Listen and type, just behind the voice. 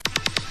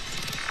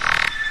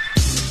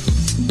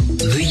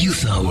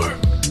Youth Hour.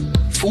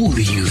 For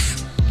the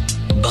youth.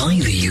 By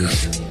the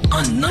youth.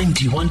 On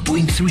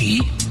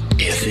 91.3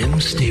 FM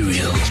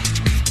Stereo.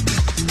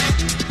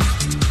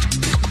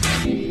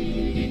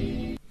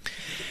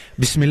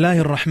 بسم الله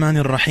الرحمن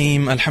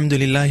الرحيم الحمد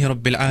لله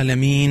رب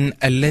العالمين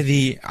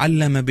الذي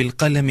علم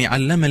بالقلم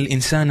علم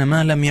الإنسان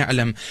ما لم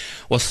يعلم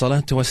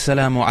والصلاة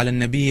والسلام على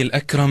النبي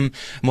الأكرم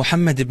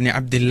محمد بن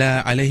عبد الله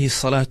عليه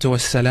الصلاة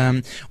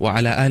والسلام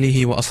وعلى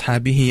آله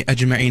وأصحابه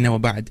أجمعين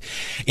وبعد.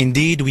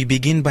 Indeed, we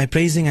begin by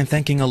praising and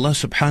thanking Allah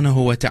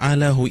subhanahu wa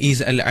ta'ala, who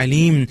is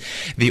Al-Alim,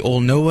 the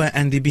all-knower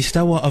and the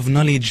bestower of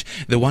knowledge,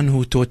 the one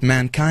who taught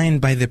mankind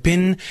by the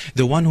pen,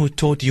 the one who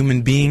taught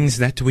human beings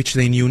that which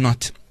they knew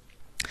not.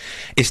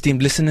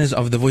 Esteemed listeners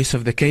of the Voice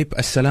of the Cape,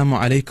 Assalamu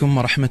alaikum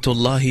wa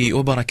rahmatullahi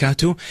wa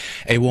barakatuh.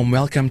 A warm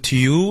welcome to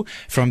you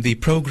from the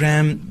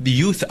program, the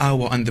Youth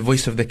Hour on the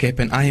Voice of the Cape,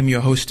 and I am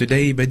your host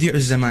today, Badi'u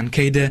Zaman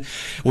Kader,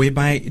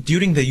 whereby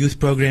during the youth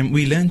program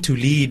we learn to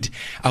lead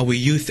our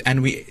youth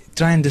and we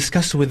try and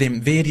discuss with them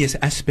various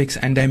aspects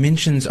and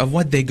dimensions of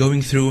what they're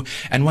going through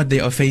and what they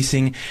are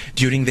facing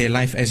during their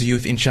life as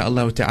youth,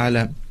 inshaAllah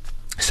ta'ala.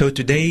 So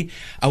today,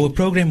 our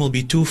program will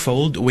be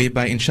twofold,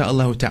 whereby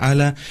inshaAllah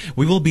ta'ala,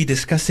 we will be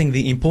discussing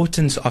the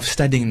importance of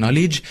studying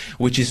knowledge,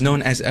 which is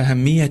known as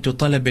ahammiyatu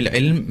talab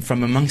al-ilm,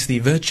 from amongst the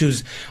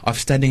virtues of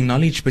studying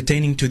knowledge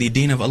pertaining to the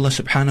deen of Allah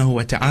subhanahu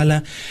wa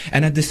ta'ala.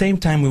 And at the same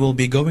time, we will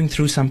be going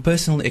through some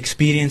personal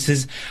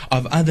experiences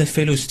of other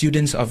fellow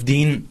students of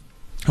deen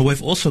who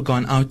have also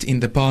gone out in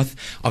the path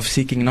of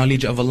seeking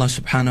knowledge of Allah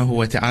subhanahu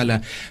wa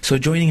ta'ala. So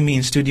joining me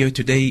in studio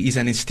today is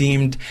an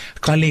esteemed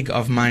colleague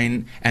of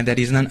mine, and that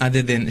is none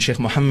other than Sheikh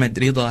Muhammad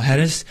Rida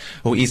Harris,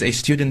 who is a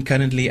student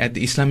currently at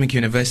the Islamic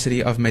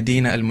University of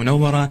Medina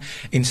Al-Munawwara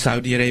in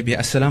Saudi Arabia.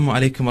 Assalamu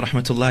alaikum wa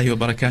rahmatullahi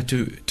wa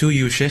barakatuh to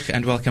you, Sheikh,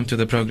 and welcome to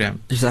the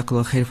program.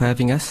 Jazakallah khair for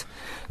having us.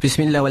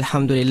 Bismillah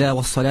walhamdulillah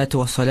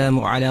wassalatu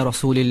wassalamu ala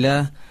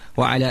rasulillah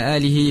wa ala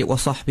alihi wa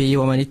sahbihi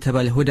wa man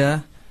ittaba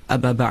al-huda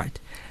amma ba'd.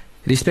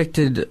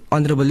 Respected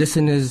honorable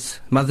listeners,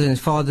 mothers and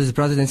fathers,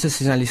 brothers and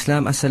sisters in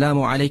Islam,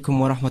 Assalamu alaikum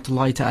wa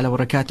rahmatullahi ta'ala wa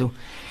barakatuh.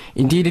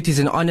 Indeed, it is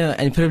an honor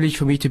and privilege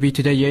for me to be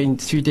today here in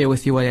the studio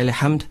with you,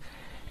 alhamd,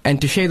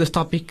 and to share this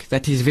topic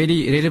that is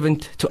very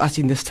relevant to us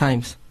in these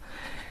times.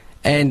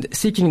 And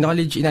seeking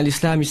knowledge in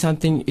Islam is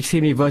something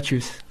extremely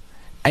virtuous,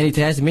 and it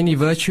has many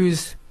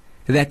virtues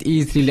that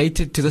is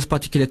related to this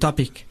particular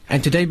topic.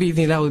 And today,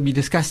 bi'idhnillah, we'll be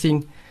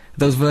discussing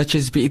those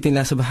virtues,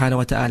 bi'idhnillah subhanahu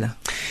wa ta'ala.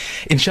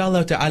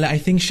 Inshallah ta'ala, I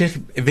think, Sheikh,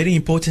 very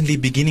importantly,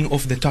 beginning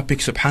off the topic,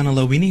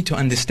 subhanAllah, we need to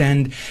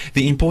understand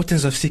the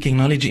importance of seeking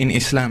knowledge in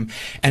Islam,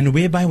 and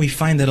whereby we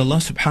find that Allah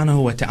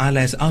subhanahu wa ta'ala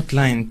has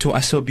outlined to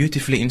us so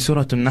beautifully in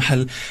Surah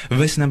An-Nahl,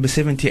 verse number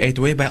 78,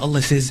 whereby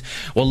Allah says,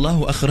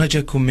 وَاللَّهُ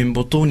أَخْرَجَكُم مِّن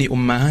بُطُونِ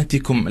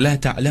أُمَّهَاتِكُمْ لَا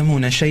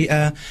تَعْلَمُونَ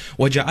شَيْئًا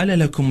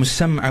وَجَعَلَ لَكُمُ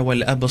السَّمْعَ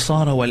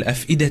وَالْأَبْصَارَ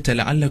وَالْأَفْئِدَةَ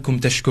لَعَلَّكُمْ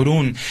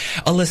تَشْكُرُونَ.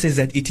 Allah says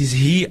that it is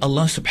He,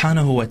 Allah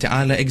subhanahu wa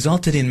ta'ala,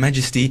 exalted in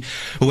majesty,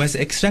 who has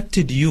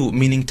extracted you,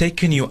 meaning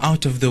taken you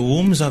out of the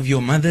wombs of your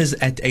mothers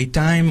at a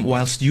time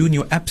whilst you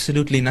knew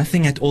absolutely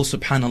nothing at all,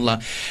 subhanallah.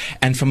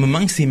 And from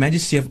amongst the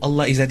majesty of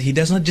Allah is that He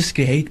does not just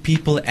create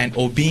people and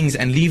or beings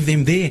and leave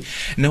them there.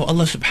 No,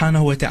 Allah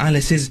subhanahu wa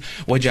ta'ala says,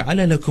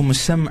 وَجَعَلَ لَكُمُ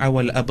السَّمْعَ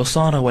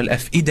وَالْأَبْصَارَ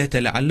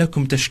وَالْأَفْئِدَةَ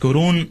لَعَلَّكُمْ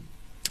تَشْكُرُونَ.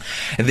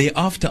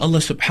 Thereafter, Allah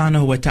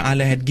subhanahu wa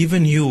ta'ala had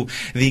given you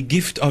the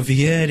gift of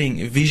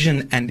hearing,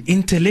 vision and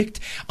intellect.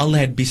 Allah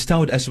had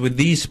bestowed us with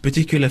these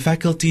particular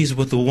faculties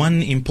with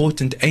one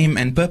important aim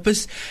and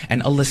purpose.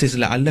 And Allah says,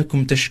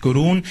 لَعَلَّكُمْ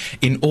تَشْكُرُونَ,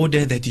 in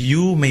order that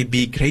you may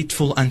be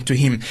grateful unto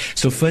Him.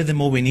 So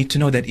furthermore, we need to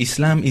know that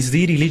Islam is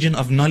the religion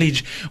of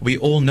knowledge. We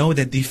all know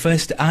that the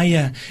first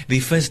ayah,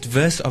 the first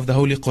verse of the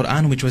Holy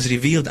Quran, which was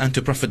revealed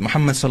unto Prophet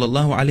Muhammad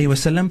sallallahu alaihi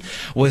wasallam,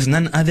 was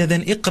none other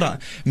than Iqra,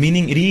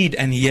 meaning read.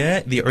 And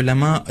here the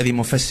ulama, the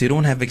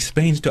mufassirun have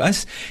explained to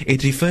us,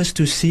 it refers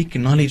to seek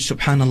knowledge,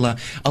 subhanallah.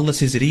 Allah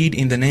says, read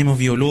in the name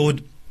of your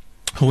Lord,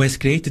 who has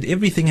created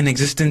everything in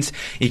existence.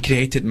 He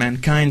created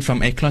mankind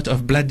from a clot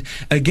of blood.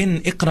 Again,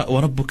 Iqra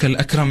wa rabbuka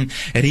al-akram.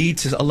 Read,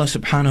 says Allah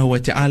subhanahu wa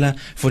ta'ala,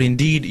 for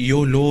indeed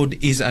your Lord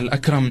is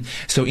al-akram.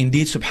 So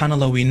indeed,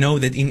 subhanallah, we know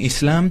that in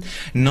Islam,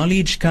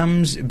 knowledge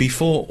comes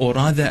before, or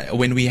rather,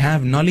 when we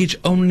have knowledge,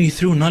 only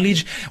through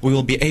knowledge, we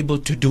will be able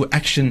to do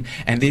action.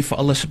 And therefore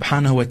Allah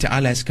subhanahu wa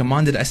ta'ala has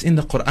commanded us in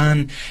the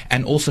Quran,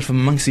 and also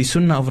from amongst the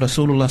sunnah of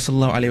Rasulullah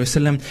sallallahu alayhi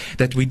wasallam,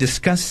 that we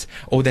discuss,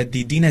 or that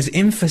the deen has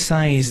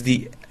emphasized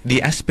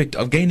the aspect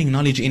of gaining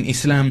knowledge in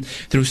Islam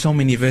through so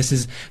many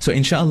verses. So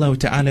inshallah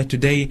ta'ala,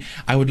 today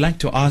I would like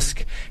to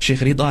ask Sheikh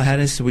Rida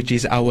Harris, which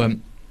is our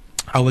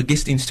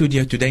guest in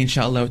studio today,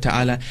 inshallah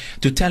ta'ala,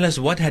 to tell us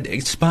what had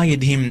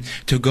inspired him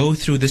to go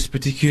through this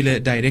particular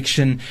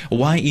direction.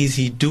 Why is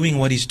he doing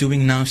what he's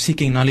doing now,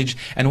 seeking knowledge,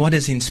 and what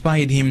has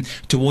inspired him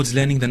towards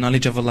learning the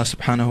knowledge of Allah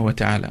subhanahu wa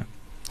ta'ala?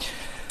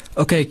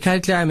 Okay,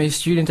 currently I'm a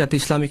student at the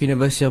Islamic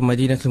University of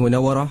Medina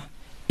Al-Munawwara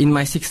in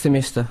my 6th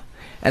semester.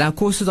 And our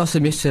courses are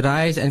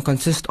semesterized and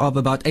consist of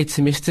about 8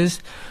 semesters,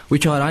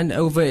 which are run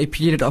over a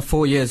period of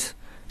 4 years.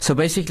 So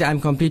basically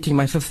I'm completing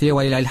my 5th year,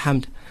 walillah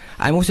alhamd.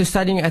 I'm also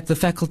studying at the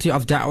Faculty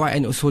of Da'wah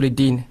and Usul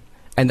al-Din.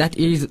 and that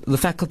is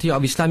the Faculty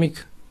of Islamic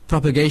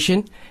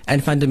Propagation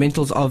and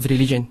Fundamentals of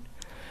Religion.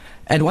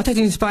 And what has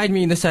inspired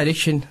me in this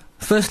direction,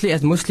 firstly,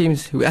 as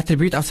Muslims, we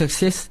attribute our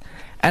success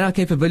and our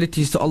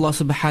capabilities to Allah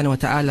subhanahu wa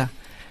ta'ala.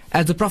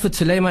 As the Prophet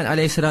Sulaiman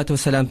alayhi salatu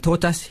wasalam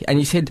taught us, and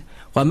he said,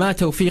 وَمَا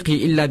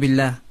تَوْفِيقِي إِلَّا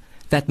بِاللَّهِ,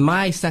 that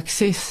my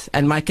success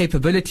and my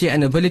capability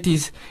and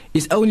abilities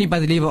is only by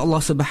the leave of Allah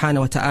subhanahu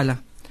wa ta'ala.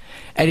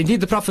 And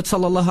indeed the Prophet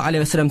sallallahu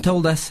alayhi wasallam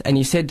told us, and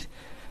he said,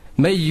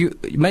 مَنْ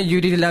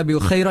يُرِدِ اللَّهُ بِهِ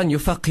خَيْرًا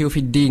يُفَقِّهُ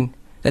فِي الدِّينِ,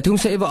 that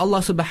whomsoever Allah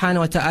subhanahu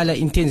wa ta'ala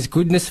intends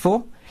goodness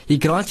for, He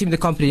grants him the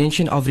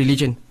comprehension of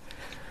religion.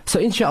 So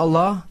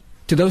inshallah,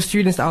 to those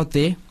students out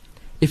there,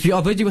 if you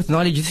are busy with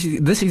knowledge,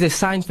 this is a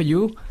sign for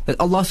you that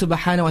Allah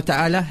subhanahu wa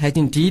ta'ala has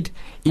indeed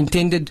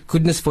intended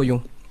goodness for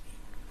you.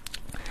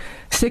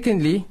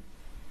 Secondly,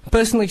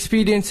 personal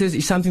experiences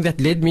is something that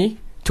led me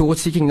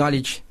towards seeking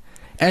knowledge.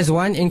 As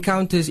one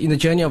encounters in the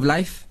journey of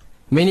life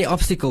many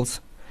obstacles,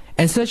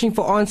 and searching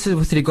for answers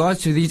with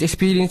regards to these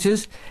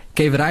experiences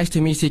gave rise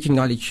to me seeking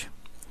knowledge.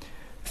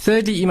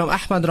 Thirdly, Imam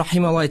Ahmad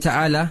rahimahullah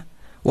ta'ala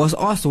was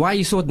asked why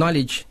he sought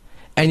knowledge,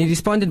 and he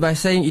responded by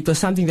saying it was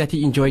something that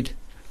he enjoyed.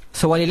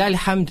 So walillahil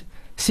hamd,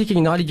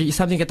 seeking knowledge is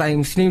something that I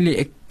am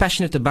extremely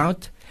passionate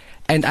about,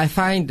 and I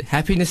find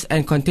happiness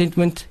and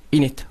contentment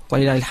in it.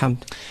 Walillahil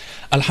hamd.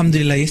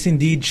 Alhamdulillah, yes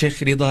indeed, Shaykh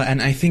Rida,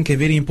 and I think a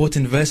very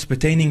important verse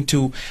pertaining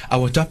to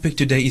our topic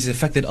today is the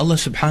fact that Allah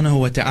subhanahu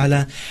wa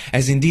ta'ala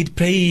has indeed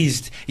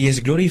praised, He has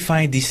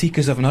glorified the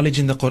seekers of knowledge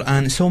in the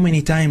Quran so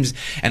many times,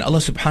 and Allah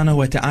subhanahu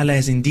wa ta'ala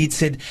has indeed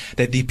said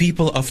that the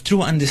people of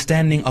true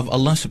understanding of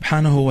Allah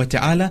subhanahu wa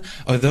ta'ala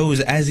are those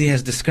as He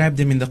has described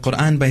them in the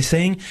Quran by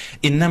saying,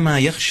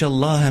 إِنَّمَا يَخْشَى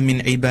اللَّهَ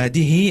مِنْ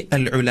عِبَادِهِ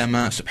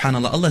الْعُلَمَاء.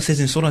 Subhanallah, Allah says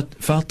in Surah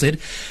Fatir,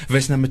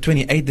 verse number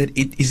 28, that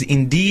it is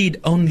indeed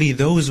only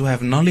those who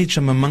have knowledge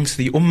from amongst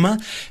the ummah,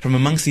 from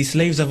amongst the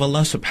slaves of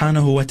Allah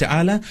subhanahu wa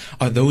ta'ala,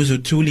 are those who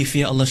truly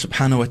fear Allah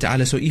subhanahu wa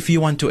ta'ala. So if you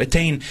want to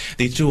attain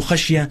the true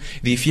khashya,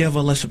 the fear of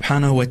Allah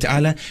subhanahu wa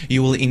ta'ala,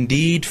 you will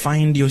indeed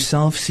find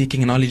yourself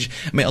seeking knowledge.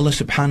 May Allah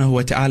subhanahu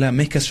wa ta'ala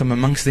make us from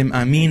amongst them,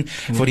 ameen.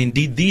 For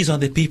indeed these are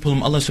the people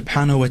whom Allah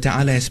subhanahu wa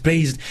ta'ala has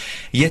praised.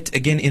 Yet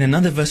again in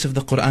another verse of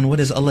the Quran, what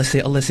does Allah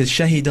say? Allah says,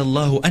 شَهِدَ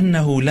اللَّهُ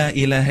أَنَّهُ لَا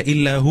إِلَهَ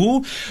إِلَّا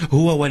هُوَ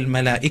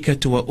وَالْمَلَائِكَةُ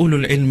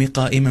وَأُولُو الْعِلْمِ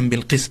قَائِمًا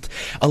بِالْقِسْطِ.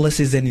 Allah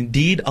says that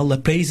indeed Allah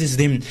praises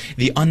them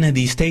the honor,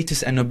 the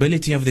status and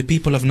nobility of the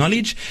people of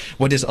knowledge.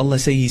 What does Allah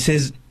say? He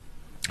says,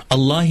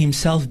 Allah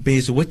Himself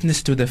bears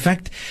witness to the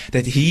fact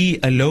that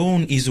He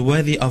alone is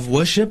worthy of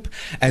worship,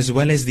 as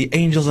well as the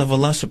angels of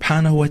Allah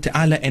subhanahu wa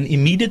ta'ala. And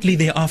immediately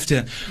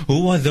thereafter,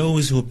 who are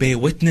those who bear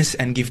witness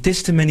and give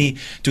testimony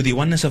to the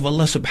oneness of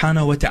Allah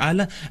subhanahu wa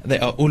ta'ala? They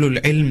are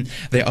ulul ilm.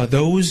 They are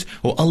those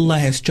who Allah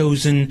has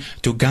chosen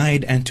to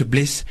guide and to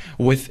bless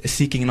with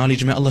seeking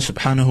knowledge. May Allah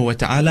subhanahu wa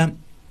ta'ala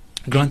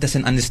grant us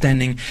an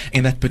understanding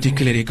in that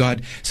particular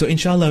regard. So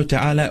inshallah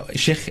ta'ala,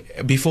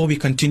 Sheikh, before we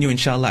continue,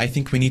 inshallah, I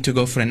think we need to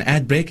go for an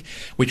ad break,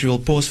 which we will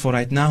pause for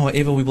right now.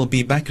 However, we will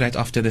be back right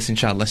after this,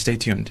 inshallah. Stay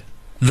tuned.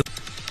 The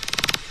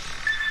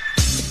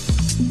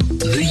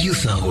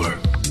Youth Hour.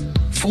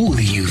 For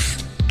the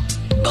youth.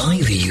 By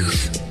the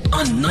youth.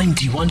 On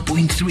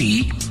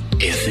 91.3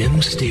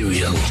 FM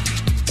Stereo.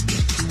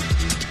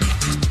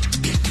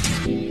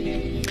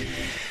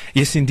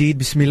 Yes indeed,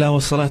 Bismillah wa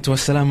salatu wa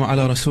salamu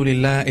ala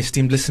Rasulillah.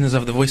 Esteemed listeners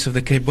of the Voice of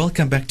the Cape,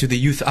 welcome back to the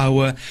Youth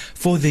Hour,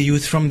 for the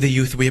youth, from the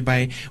youth,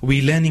 whereby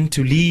we're learning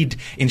to lead,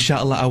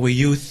 inshallah, our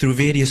youth through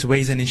various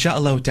ways. And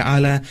inshallah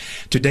ta'ala,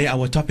 today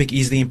our topic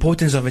is the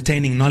importance of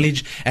attaining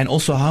knowledge, and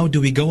also how do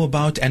we go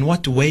about and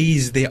what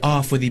ways there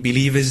are for the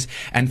believers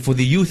and for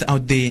the youth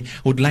out there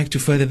who would like to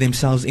further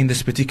themselves in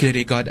this particular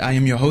regard. I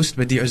am your host,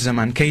 Badi'ur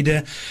Zaman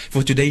Kader,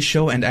 for today's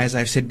show, and as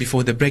I've said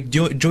before the break,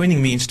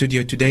 joining me in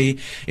studio today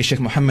is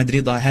Sheikh Muhammad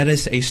Rida Harris,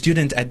 a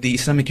student at the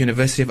Islamic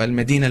University of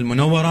Al-Madinah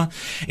Al-Munawwara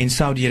in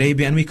Saudi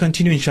Arabia. And we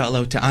continue,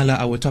 inshallah ta'ala,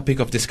 our topic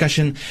of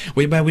discussion,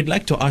 whereby we'd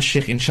like to ask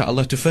Sheikh,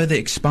 inshallah, to further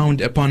expound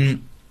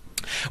upon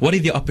what are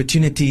the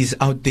opportunities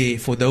out there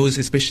for those,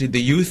 especially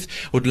the youth,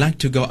 who would like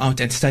to go out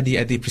and study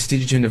at the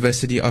prestigious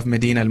University of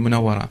Medina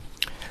Al-Munawwara.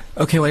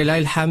 Okay,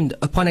 walillahil hamd.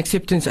 Upon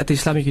acceptance at the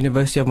Islamic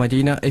University of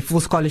Medina, a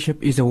full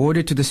scholarship is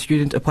awarded to the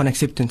student upon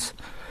acceptance.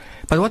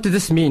 But what does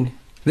this mean?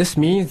 This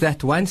means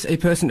that once a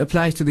person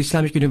applies to the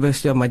Islamic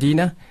University of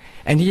Medina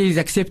and he is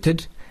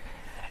accepted,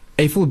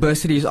 a full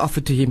bursary is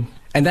offered to him.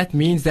 And that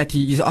means that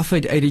he is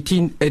offered a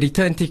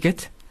return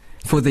ticket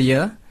for the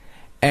year,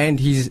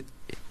 and his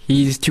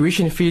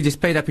tuition fees is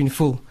paid up in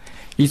full.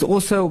 He's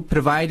also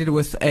provided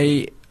with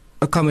a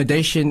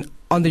accommodation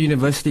on the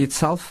university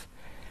itself,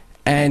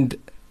 and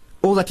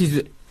all that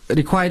is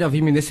required of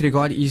him in this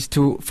regard is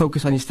to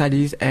focus on his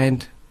studies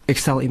and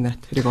excel in that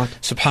regard.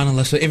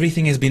 Subhanallah. So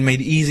everything has been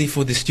made easy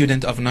for the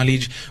student of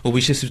knowledge who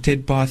wishes to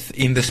tread path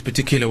in this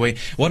particular way.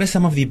 What are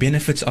some of the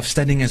benefits of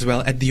studying as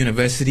well at the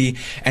university,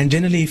 and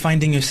generally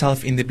finding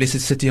yourself in the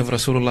blessed city of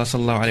Rasulullah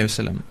sallallahu alaihi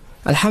wasallam?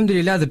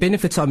 Alhamdulillah, the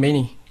benefits are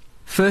many.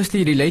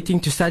 Firstly, relating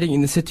to studying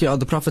in the city of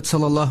the Prophet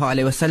sallallahu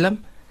alaihi wasallam,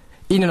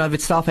 in and of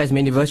itself has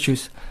many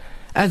virtues.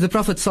 As the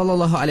Prophet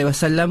sallallahu alaihi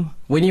wasallam,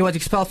 when he was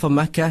expelled from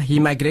Mecca, he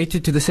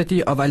migrated to the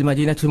city of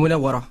Al-Madinatul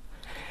Munawwarah.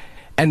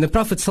 And the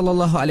Prophet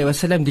sallallahu alaihi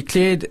wasallam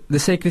declared the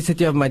sacred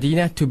city of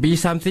Medina to be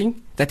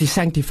something that is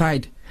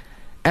sanctified.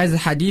 As the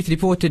hadith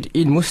reported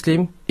in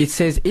Muslim, it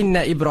says,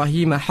 Inna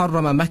Ibrahim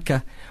harrama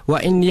Makkah wa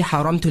inni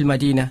haramtul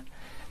Madina.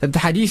 That the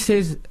hadith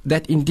says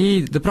that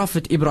indeed the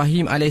Prophet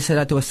Ibrahim alayhi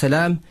salatu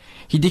wasalam,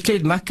 he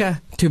declared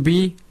Makkah to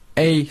be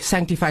a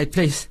sanctified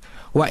place.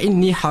 Wa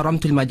inni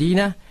haramtul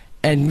Madina.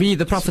 And me,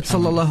 the Prophet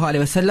sallallahu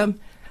alaihi wasallam,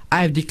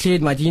 I have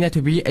declared Medina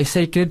to be a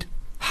sacred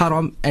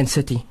haram and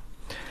city.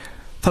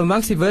 From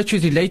amongst the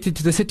virtues related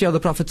to the city of the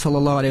Prophet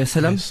sallallahu alaihi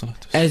wasallam,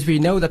 as we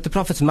know that the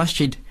Prophet's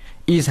masjid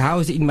is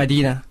housed in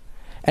Medina.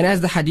 And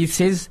as the hadith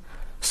says,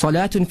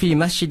 Salatun fi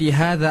masjidi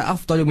hadha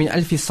afdalu min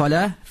alfi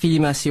salah fi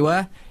ma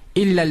siwa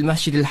illa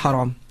al-masjid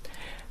al-haram.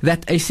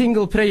 That a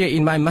single prayer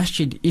in my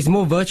masjid is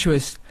more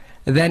virtuous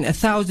than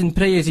 1,000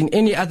 prayers in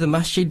any other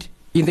masjid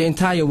in the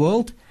entire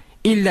world,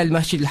 illa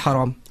al-masjid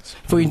al-haram.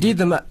 For indeed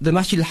the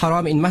Masjid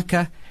al-Haram in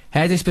Mecca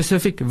has a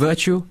specific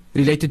virtue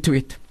related to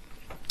it.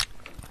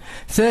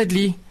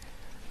 Thirdly,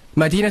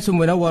 Madinatul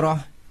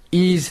Munawwarah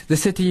is the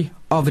city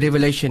of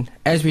revelation.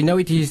 As we know,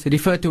 it is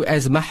referred to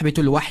as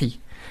Mahbitul Wahi,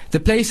 the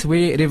place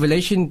where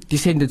revelation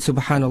descended,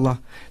 subhanallah.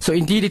 So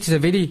indeed it is a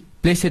very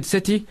blessed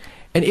city,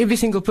 and every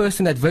single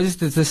person that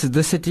visits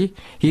this city,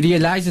 he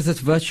realizes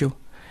its virtue.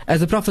 As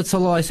the Prophet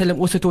ﷺ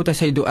also taught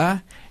us a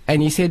dua,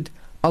 and he said,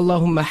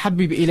 Allahumma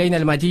habib ilayna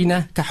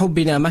al-Madina ka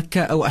hubbina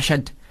Makkah aw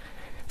ashad.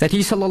 That he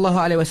sallallahu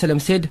alayhi wa sallam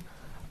said,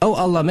 Oh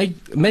Allah,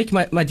 make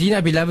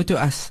Medina beloved to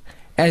us,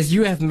 as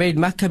you have made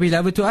Makkah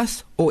beloved to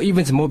us, or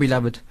even more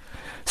beloved.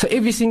 So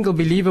every single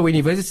believer, when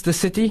he visits the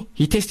city,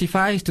 he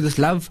testifies to this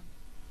love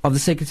of the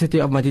sacred city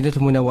of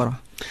Madinatul Munawwarah.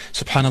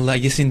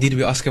 SubhanAllah, yes indeed,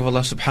 we ask of Allah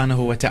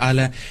subhanahu wa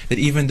ta'ala that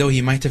even though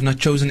He might have not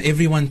chosen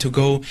everyone to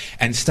go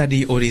and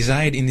study or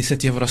reside in the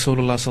city of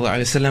Rasulullah sallallahu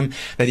alaihi wasallam,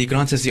 that He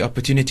grants us the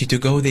opportunity to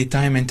go there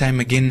time and time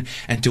again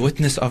and to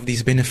witness of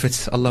these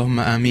benefits.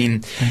 Allahumma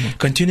ameen.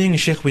 Continuing,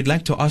 Sheikh, we'd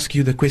like to ask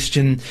you the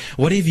question,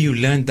 what have you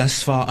learned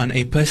thus far on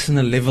a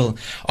personal level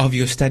of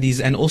your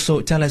studies? And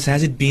also tell us,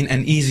 has it been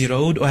an easy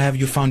road or have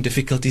you found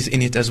difficulties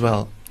in it as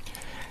well?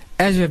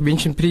 As we have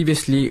mentioned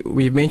previously,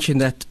 we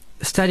mentioned that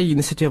studying in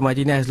the city of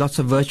Medina has lots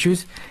of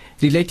virtues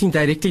relating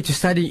directly to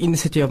studying in the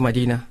city of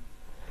Medina.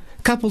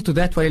 Coupled to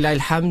that, walillah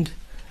alhamd,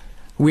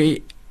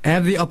 we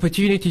have the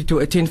opportunity to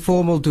attend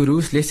formal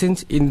durus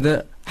lessons in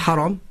the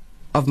haram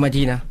of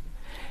Medina.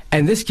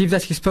 And this gives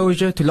us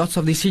exposure to lots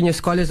of the senior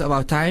scholars of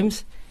our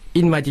times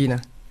in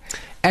Medina.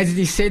 As it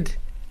is said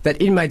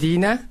that in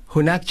Medina,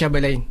 hunak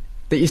jabalain,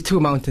 there is two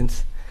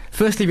mountains.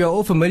 Firstly, we are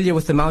all familiar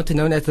with the mountain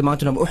known as the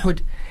mountain of Uhud.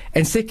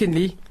 And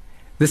secondly,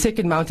 the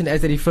second mountain,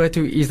 as they refer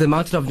to, is the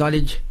mountain of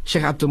knowledge,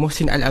 Sheikh Abdul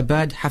Muhsin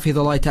Al-Abad,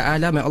 Hafidhullah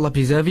Ta'ala, may Allah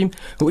preserve him,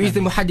 who is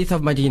the Muhaddith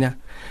of Medina.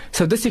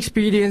 So this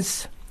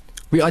experience,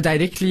 we are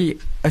directly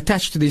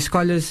attached to these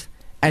scholars,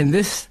 and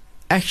this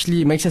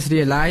actually makes us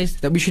realize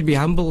that we should be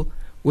humble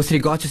with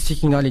regard to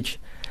seeking knowledge.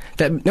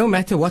 That no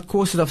matter what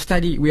courses of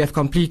study we have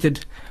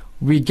completed,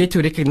 we get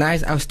to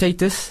recognize our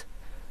status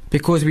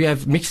because we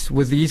have mixed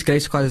with these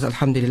great scholars,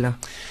 alhamdulillah.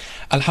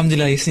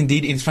 Alhamdulillah, yes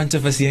indeed, in front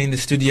of us here in the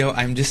studio,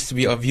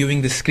 we are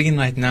viewing the screen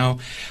right now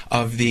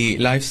of the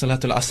live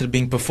Salatul Asr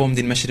being performed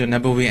in Masjid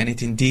al-Nabawi, and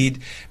it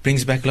indeed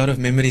brings back a lot of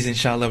memories,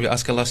 inshallah. We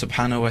ask Allah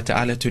subhanahu wa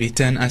ta'ala to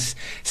return us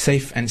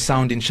safe and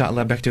sound,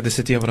 inshallah, back to the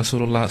city of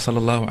Rasulullah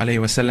sallallahu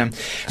alayhi wa sallam.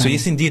 So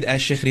yes indeed,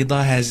 as Sheikh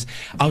Rida has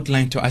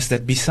outlined to us,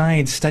 that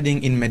besides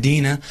studying in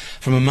Medina,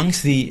 from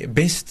amongst the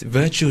best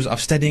virtues of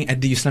studying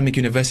at the Islamic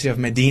University of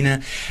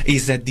Medina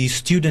is that the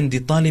student, the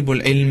talibul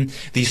ilm,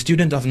 the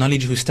student of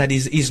knowledge who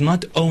studies, is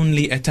not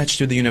only attached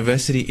to the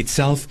university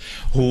itself,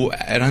 who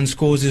runs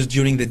courses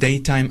during the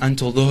daytime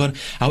until dhuhr.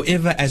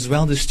 However, as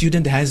well, the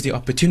student has the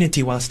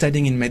opportunity while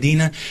studying in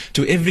Medina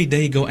to every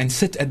day go and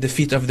sit at the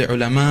feet of the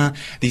ulama,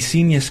 the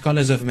senior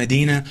scholars of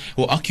Medina,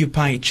 who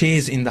occupy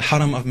chairs in the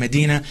haram of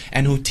Medina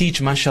and who teach,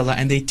 mashallah,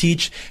 and they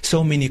teach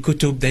so many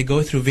kutub. They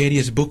go through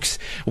various books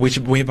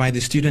whereby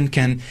the student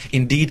can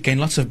indeed gain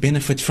lots of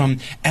benefit from,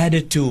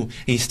 added to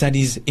his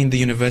studies in the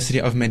University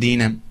of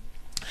Medina.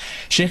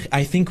 Sheikh,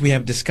 I think we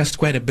have discussed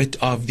quite a bit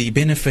of the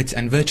benefits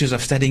and virtues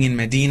of studying in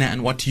Medina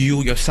and what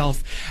you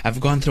yourself have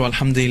gone through,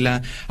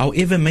 alhamdulillah.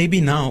 However, maybe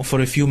now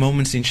for a few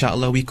moments,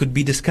 inshallah, we could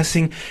be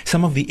discussing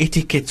some of the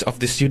etiquettes of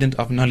the student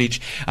of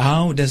knowledge.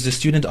 How does the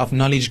student of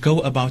knowledge go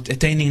about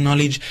attaining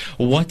knowledge?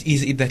 What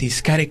is it that his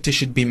character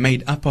should be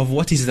made up of?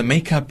 What is the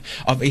makeup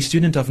of a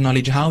student of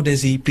knowledge? How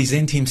does he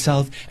present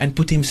himself and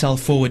put himself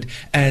forward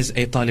as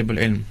a talibul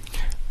ilm?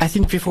 I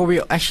think before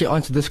we actually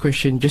answer this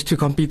question, just to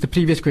complete the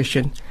previous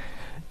question,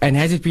 and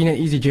has it been an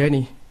easy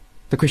journey?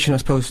 The question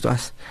was posed to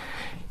us.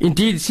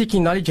 Indeed,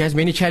 seeking knowledge has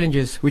many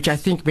challenges, which I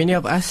think many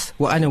of us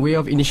were unaware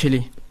of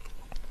initially.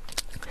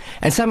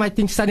 And some might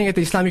think studying at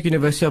the Islamic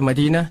University of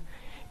Medina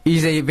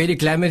is a very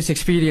glamorous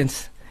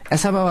experience.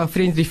 As some of our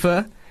friends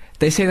refer,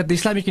 they say that the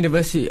Islamic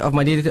University of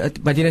Madinatul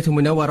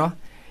Munawwarah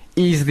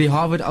is the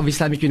Harvard of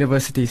Islamic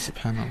universities.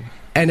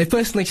 And a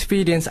personal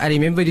experience, I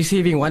remember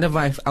receiving one of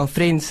our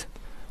friends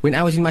when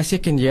I was in my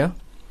second year,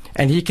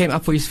 and he came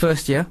up for his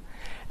first year,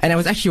 and I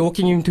was actually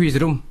walking him to his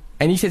room,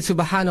 and he said,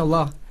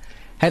 Subhanallah,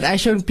 had I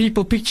shown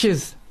people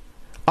pictures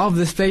of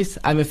this place,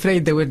 I'm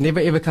afraid they would never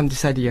ever come to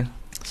study here.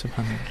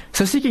 Subhanallah.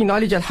 So seeking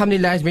knowledge,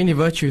 alhamdulillah, has many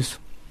virtues.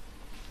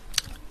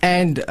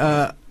 And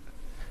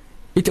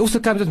it also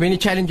comes with many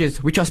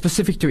challenges which are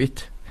specific to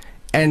it.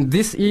 And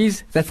this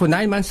is that for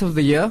 9 months of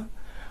the year,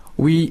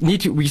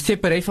 we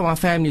separate from our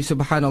family,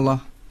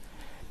 subhanallah.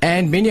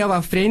 And many of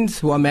our friends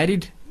who are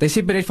married, they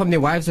separate from their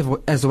wives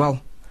as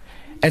well.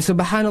 And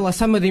subhanallah,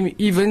 some of them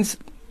even,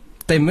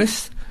 they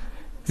miss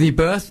the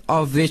birth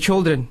of their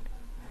children.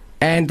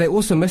 And they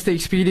also miss the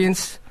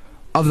experience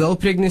of the whole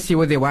pregnancy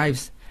with their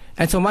wives.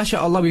 And so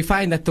mashallah, we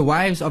find that the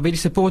wives are very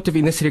supportive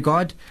in this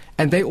regard,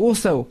 and they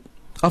also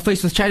are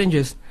faced with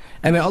challenges.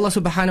 And may Allah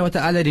subhanahu wa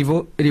ta'ala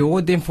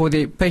reward them for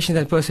their patience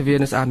and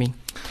perseverance. Ameen.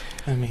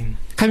 Ameen.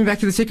 Coming back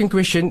to the second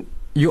question,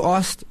 you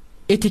asked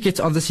etiquette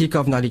of the seeker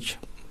of knowledge.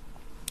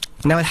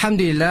 Now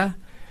alhamdulillah,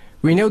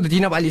 we know the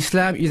deen of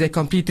al-Islam is a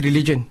complete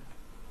religion.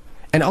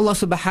 And Allah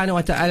subhanahu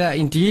wa ta'ala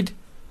indeed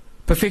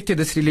perfected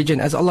this religion.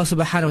 As Allah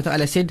subhanahu wa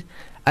ta'ala said,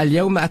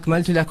 Al-yawma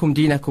akmaltu lakum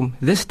dinakum.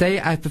 This day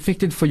I have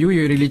perfected for you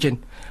your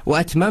religion.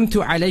 Wa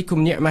atmamtu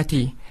alaykum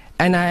ni'mati.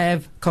 And I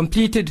have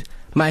completed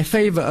my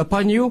favor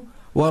upon you.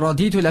 Wa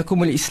raditu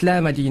lakum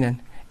al-islam dinan.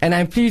 And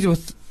I am pleased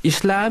with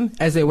Islam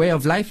as a way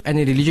of life and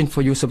a religion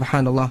for you,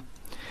 subhanallah.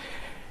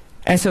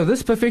 And so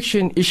this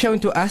perfection is shown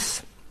to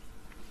us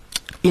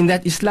in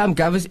that Islam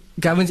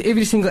governs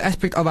every single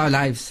aspect of our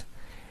lives.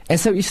 And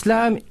so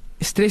Islam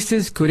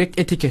stresses correct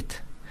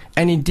etiquette.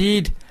 And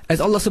indeed, as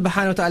Allah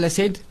subhanahu wa ta'ala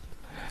said,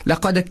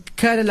 لَقَدْ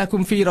كَانَ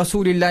لَكُمْ فِي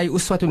رَسُولِ اللَّهِ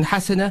أُسْوَةٌ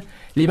حَسَنَةٌ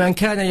لِمَنْ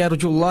كَانَ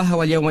يَرْجُو اللَّهَ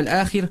وَالْيَوْمَ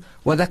الْآخِرِ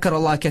وَذَكَرَ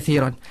اللَّهَ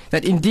كَثِيرًا.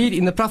 That indeed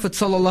in the Prophet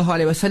sallallahu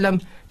alaihi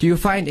wasallam do you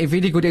find a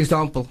very good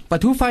example.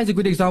 But who finds a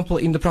good example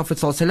in the Prophet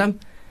sallallahu alaihi wasallam?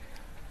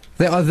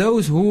 There are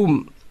those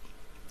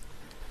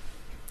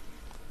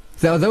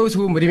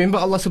whom remember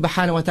Allah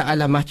subhanahu wa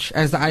ta'ala much,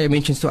 as the ayah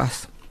mentions to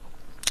us.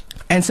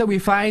 And so we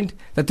find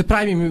that the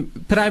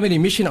primary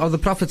mission of the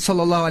Prophet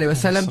sallallahu alaihi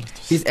wasallam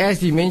is,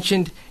 as he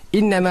mentioned,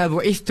 إِنَّمَا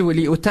بُعِثْتُ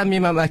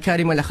لِأُتَمِّمَ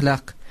مَكَارِمَ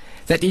الْأَخْلَاقِ.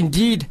 That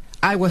indeed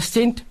I was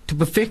sent to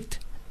perfect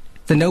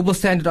the noble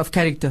standard of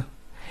character.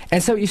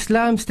 And so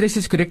Islam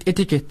stresses correct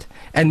etiquette,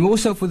 and more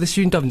so for the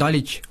student of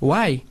knowledge.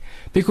 Why?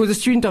 Because the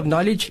student of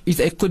knowledge is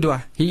a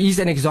qudwa. He is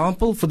an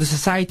example for the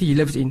society he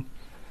lives in.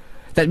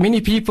 That many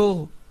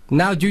people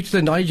now, due to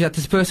the knowledge that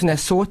this person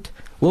has sought,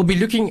 will be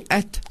looking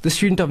at the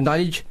student of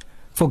knowledge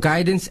for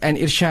guidance and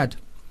irshad.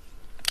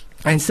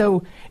 And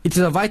so it is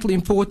of vital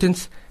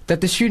importance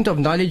that the student of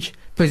knowledge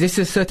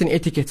possesses certain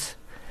etiquettes.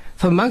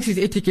 For amongst these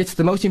etiquettes,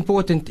 the most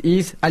important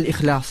is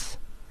al-ikhlas.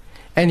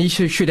 And he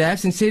should have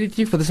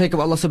sincerity for the sake of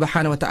Allah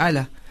subhanahu wa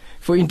ta'ala.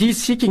 For indeed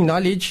seeking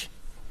knowledge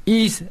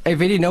is a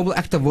very noble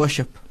act of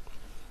worship.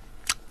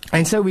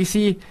 And so we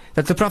see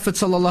that the Prophet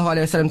sallallahu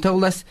alaihi wasallam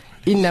told us,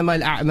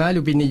 إِنَّمَا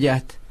الْأَعْمَالُ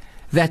بِالنِّيَّاتِ.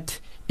 That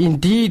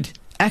indeed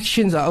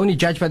actions are only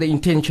judged by the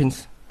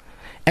intentions.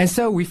 And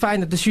so we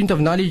find that the student of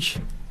knowledge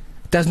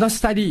does not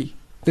study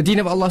the deen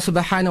of Allah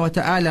subhanahu wa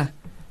ta'ala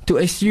to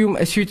assume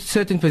a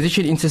certain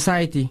position in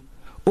society,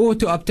 or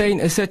to obtain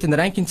a certain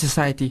rank in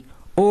society,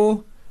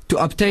 or to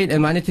obtain a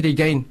monetary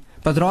gain,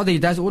 but rather he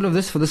does all of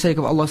this for the sake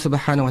of Allah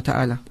subhanahu wa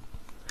ta'ala.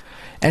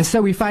 And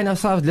so we find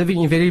ourselves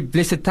living in very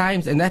blessed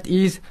times, and that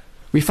is,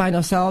 we find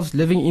ourselves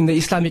living in the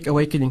Islamic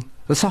awakening,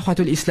 the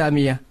Sahwatul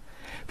Islamiyah.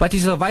 But it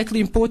is of vital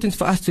importance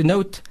for us to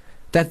note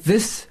that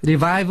this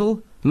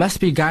revival must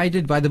be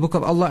guided by the Book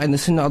of Allah and the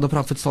Sunnah of the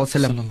Prophet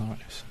sallallahu alaihi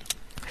wasallam.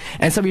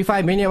 And so we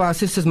find many of our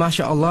sisters,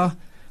 mashallah,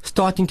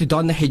 starting to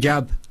don the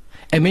hijab,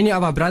 and many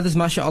of our brothers,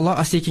 mashallah,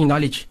 are seeking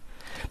knowledge.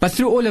 But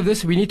through all of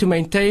this, we need to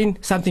maintain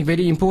something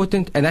very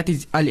important, and that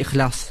is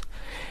al-ikhlas.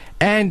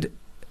 And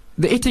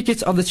the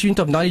etiquettes of the student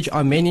of knowledge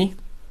are many.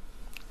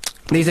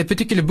 There is a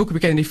particular book we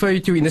can refer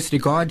you to in this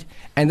regard,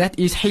 and that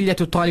is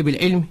Hilyatul Talib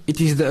al-Ilm. It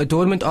is the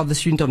adornment of the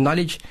student of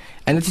knowledge,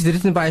 and it is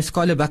written by a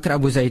scholar, Bakr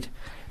Abu Zaid.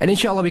 And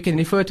inshallah we can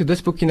refer to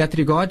this book in that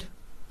regard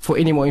for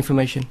any more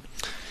information.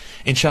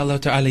 Inshallah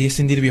ta'ala, yes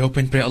indeed, we hope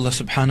and pray Allah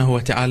subhanahu wa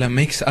ta'ala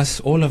makes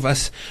us, all of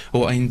us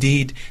who are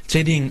indeed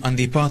treading on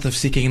the path of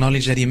seeking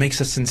knowledge, that He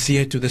makes us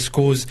sincere to this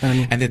cause.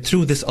 Ameen. And that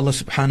through this Allah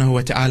subhanahu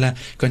wa ta'ala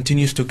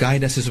continues to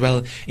guide us as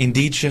well.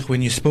 Indeed, Sheikh,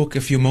 when you spoke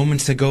a few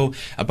moments ago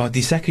about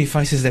the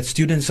sacrifices that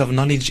students of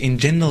knowledge in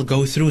general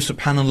go through,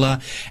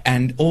 subhanallah,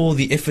 and all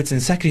the efforts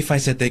and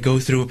sacrifice that they go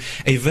through,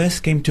 a verse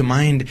came to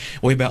mind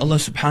whereby Allah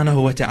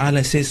subhanahu wa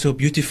ta'ala says so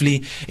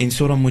beautifully in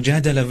Surah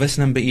Mujadala, verse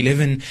number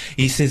 11,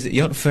 He says,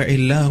 يَرْفَعِ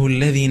اللَّهُ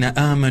الَّذِينَ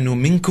آمَنُوا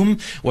مِنْكُمْ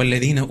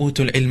وَالَّذِينَ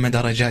أُوتُوا الْعِلْمَ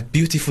دَرَجَاتٍ.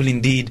 Beautiful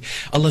indeed.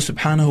 Allah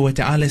subhanahu wa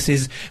ta'ala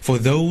says, for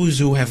those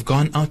who have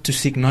gone out to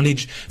seek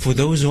knowledge, for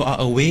those who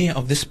are aware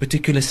of this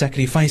particular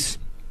sacrifice,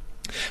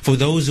 For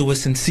those who were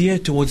sincere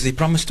towards the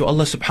promise to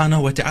Allah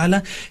subhanahu wa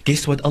ta'ala,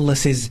 guess what Allah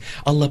says?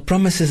 Allah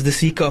promises the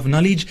seeker of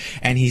knowledge,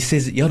 and He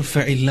says,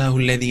 يَرْفَعِ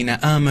اللَّهُ الَّذِينَ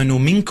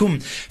آمَنُوا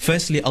مِنْكُمْ.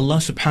 Firstly, Allah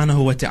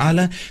subhanahu wa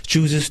ta'ala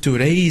chooses to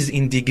raise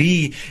in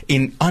degree,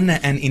 in honor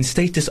and in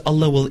status.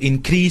 Allah will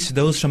increase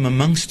those from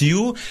amongst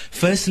you.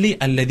 Firstly,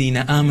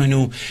 الَّذِينَ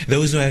آمَنُوا,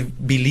 those who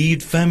have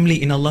believed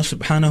firmly in Allah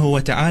subhanahu wa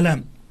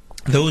ta'ala,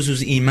 those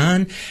whose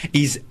iman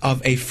is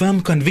of a firm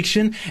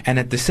conviction, and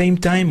at the same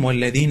time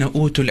وَالَّذِينَ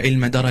أُوتُوا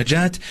الْعِلْمَ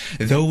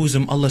دَرَجَاتٍ, those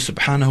whom Allah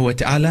subhanahu wa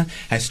ta'ala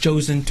has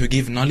chosen to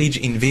give knowledge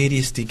in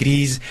various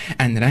degrees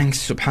and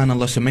ranks,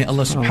 subhanallah. So may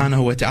Allah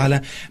subhanahu wa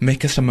ta'ala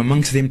make us from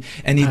amongst them.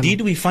 And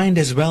indeed we find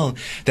as well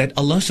that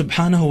Allah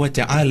subhanahu wa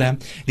ta'ala,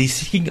 the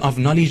seeking of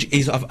knowledge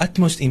is of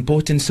utmost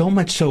importance, so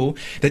much so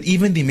that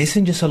even the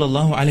Messenger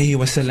sallallahu alayhi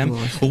wa sallam,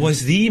 who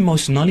was the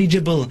most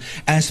knowledgeable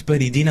as per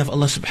the deen of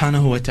Allah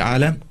subhanahu wa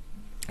ta'ala,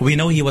 we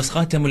know he was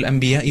Khatamul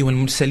Anbiya'i wal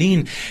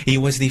Mursaleen. He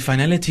was the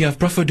finality of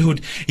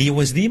prophethood. He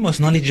was the most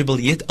knowledgeable,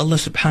 yet Allah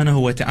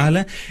subhanahu wa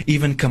ta'ala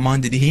even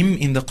commanded him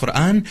in the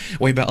Quran,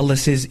 whereby Allah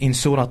says in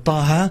Surah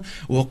Taha,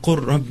 وَقُرْ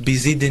رَبِّ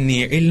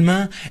زِدْنِي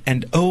عِلْمًا,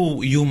 and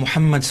O you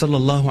Muhammad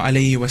sallallahu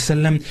alayhi wa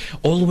sallam,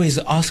 always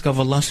ask of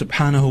Allah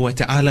subhanahu wa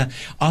ta'ala,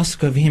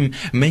 ask of Him,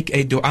 make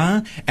a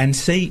dua and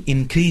say,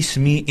 increase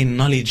me in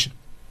knowledge.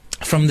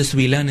 From this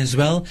we learn as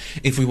well,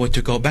 if we were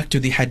to go back to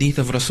the hadith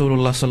of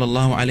Rasulullah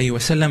sallallahu alayhi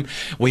wasallam,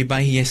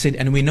 whereby he has said,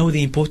 and we know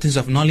the importance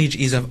of knowledge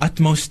is of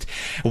utmost,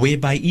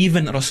 whereby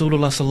even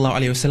Rasulullah sallallahu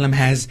alayhi wasallam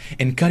has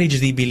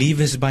encouraged the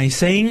believers by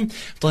saying,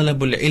 طَلَبُ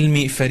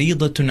الْعِلْمِ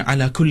فَرِيضَةٌ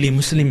عَلَى كُلِّ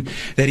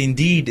مُسْلِمٍ, that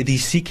indeed the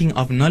seeking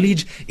of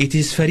knowledge, it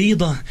is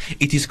faridah,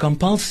 it is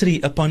compulsory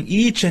upon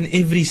each and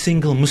every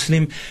single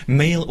Muslim,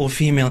 male or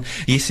female.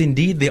 Yes,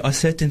 indeed, there are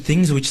certain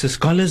things which the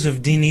scholars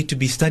of deen need to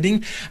be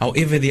studying.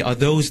 However, there are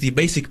those, the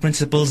basic principles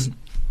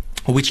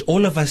which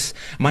all of us,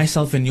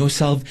 myself and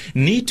yourself,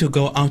 need to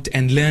go out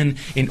and learn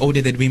in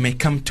order that we may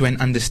come to an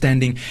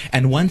understanding.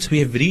 And once we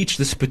have reached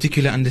this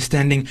particular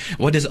understanding,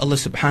 what does Allah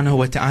subhanahu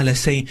wa ta'ala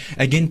say?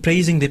 Again,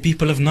 praising the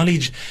people of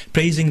knowledge,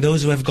 praising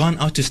those who have gone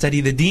out to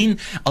study the deen.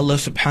 Allah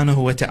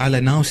subhanahu wa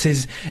ta'ala now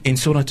says in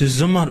Surah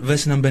Az-Zumar,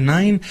 verse number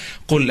 9,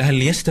 قُلْ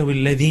هَلْ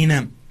يَسْتَوِي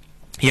الَّذِينَ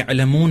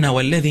يَعْلَمُونَ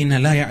وَالَّذِينَ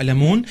لَا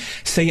يَعْلَمُونَ.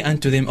 Say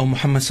unto them, O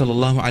Muhammad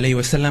sallallahu alayhi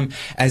wa sallam,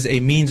 as a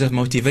means of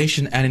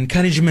motivation and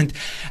encouragement,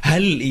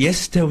 هَلْ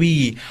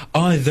يَسْتَوِي,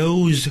 are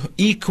those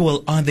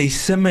equal, are they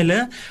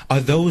similar,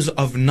 are those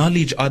of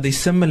knowledge, are they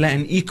similar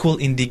and equal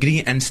in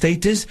degree and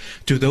status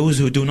to those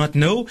who do not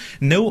know?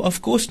 No,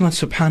 of course not,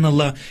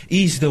 subhanallah.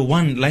 Is the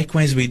one,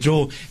 likewise we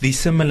draw the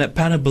similar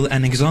parable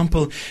and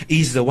example,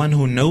 is the one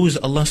who knows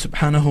Allah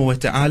subhanahu wa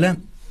ta'ala,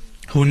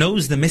 who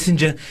knows the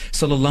Messenger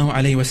sallallahu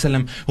alayhi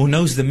wasallam, who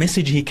knows the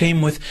message he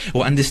came with,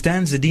 who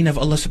understands the deen of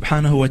Allah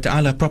subhanahu wa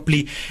ta'ala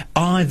properly.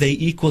 Are they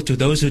equal to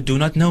those who do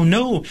not know?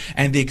 No.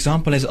 And the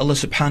example as Allah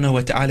subhanahu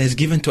wa ta'ala has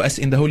given to us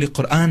in the Holy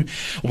Quran,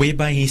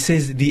 whereby He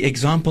says the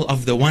example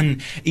of the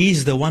one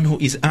is the one who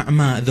is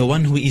a'ma, the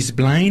one who is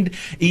blind.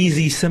 Is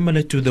he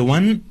similar to the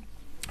one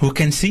who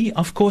can see?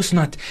 Of course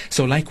not.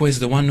 So likewise,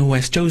 the one who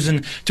has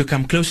chosen to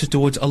come closer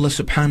towards Allah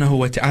subhanahu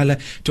wa ta'ala,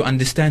 to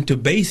understand, to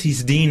base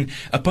his deen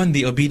upon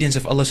the obedience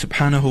of Allah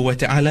subhanahu wa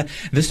ta'ala,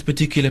 this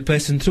particular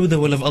person, through the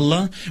will of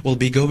Allah, will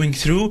be going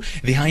through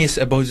the highest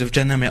abodes of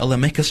Jannah. May Allah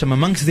make us from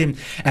amongst them.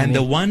 And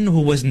the one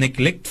who was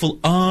neglectful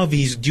of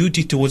his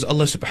duty towards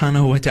Allah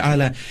subhanahu wa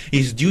ta'ala,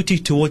 his duty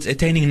towards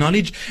attaining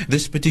knowledge,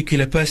 this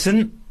particular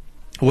person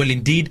will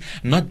indeed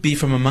not be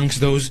from amongst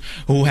those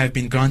who have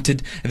been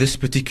granted this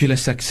particular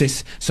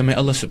success. So may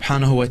Allah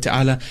subhanahu wa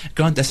ta'ala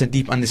grant us a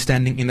deep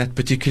understanding in that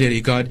particular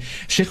regard.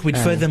 Sheikh, we'd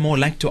furthermore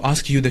like to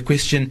ask you the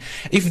question,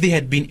 if there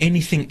had been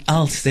anything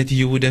else that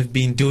you would have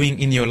been doing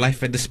in your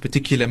life at this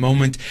particular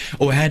moment,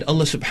 or had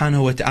Allah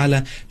subhanahu wa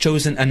ta'ala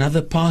chosen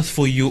another path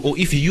for you, or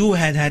if you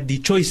had had the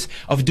choice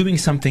of doing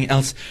something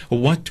else,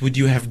 what would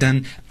you have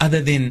done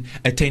other than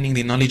attaining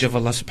the knowledge of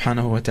Allah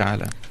subhanahu wa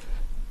ta'ala?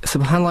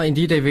 SubhanAllah,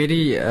 indeed a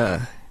very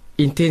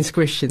intense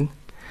question.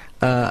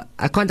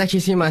 I can't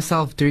actually see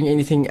myself doing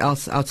anything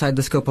else outside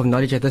the scope of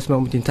knowledge at this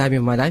moment in time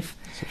in my life.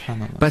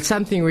 But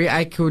something where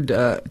I could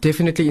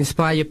definitely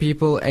inspire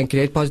people and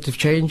create positive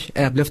change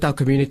and uplift our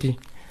community.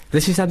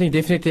 This is something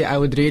definitely I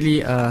would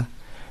really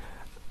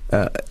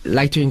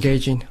like to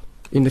engage in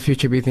the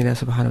future, bi'idhnillah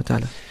subhanahu wa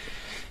ta'ala.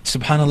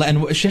 SubhanAllah.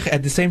 And Sheikh,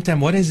 at the same time,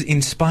 what has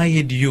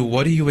inspired you?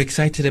 What are you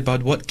excited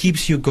about? What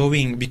keeps you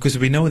going? Because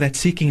we know that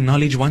seeking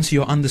knowledge, once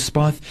you're on this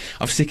path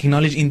of seeking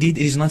knowledge, indeed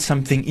it is not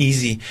something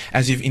easy,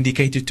 as you've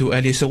indicated to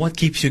earlier. So what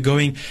keeps you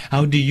going?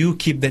 How do you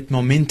keep that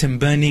momentum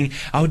burning?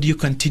 How do you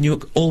continue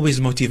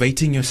always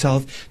motivating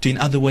yourself to, in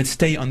other words,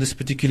 stay on this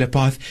particular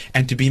path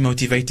and to be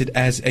motivated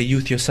as a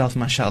youth yourself,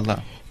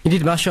 mashallah?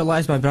 Indeed, mashallah,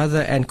 as my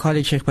brother and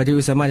colleague Sheikh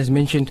Badi'u Zaman has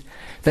mentioned,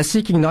 that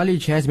seeking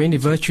knowledge has many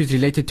virtues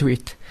related to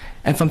it.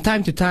 And from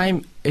time to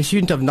time, a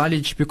student of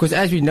knowledge, because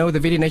as we know, the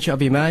very nature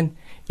of Iman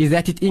is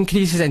that it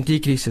increases and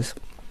decreases.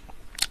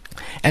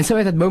 And so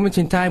at that moment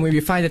in time when we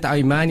find that our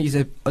Iman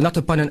is not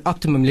upon an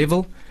optimum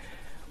level,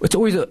 it's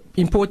always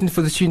important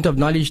for the student of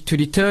knowledge to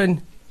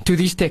return to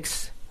these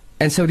texts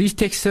And so these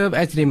texts serve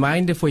as a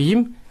reminder for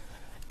him,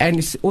 and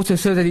it also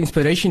serves as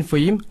inspiration for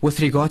him with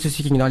regard to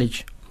seeking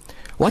knowledge.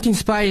 What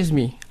inspires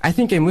me? I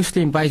think a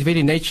Muslim by his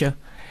very nature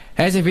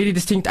has a very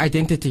distinct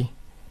identity,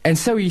 and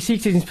so he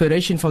seeks his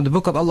inspiration from the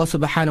book of Allah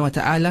subhanahu wa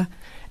ta'ala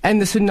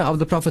and the sunnah of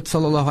the Prophet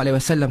sallallahu alaihi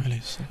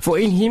wasallam. For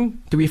in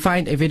him do we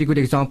find a very good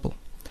example.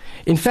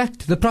 In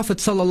fact, the Prophet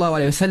sallallahu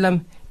alaihi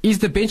wasallam is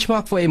the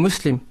benchmark for a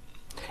Muslim,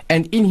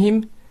 and in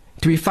him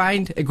do we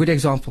find a good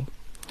example.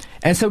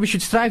 And so we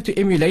should strive to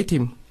emulate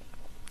him.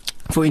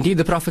 For indeed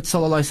the Prophet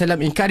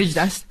ﷺ encouraged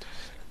us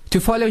to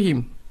follow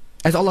him.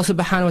 As Allah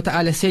subhanahu wa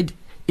ta'ala said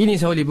in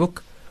his holy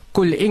book,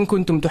 قُلْ إِن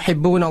كُنْتُمْ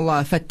تُحِبُّونَ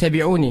اللَّهَ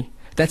فَاتَّبِعُونِي.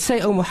 That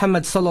say, O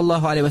Muhammad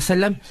sallallahu alayhi wa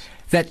sallam,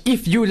 that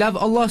if you love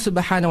Allah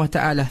subhanahu wa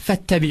ta'ala,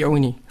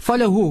 فَاتَّبِعُونِي.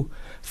 Follow who?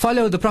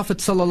 Follow the Prophet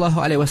sallallahu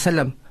alayhi wa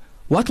sallam.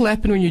 What will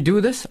happen when you do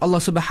this? Allah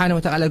subhanahu wa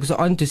ta'ala goes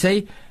on to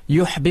say,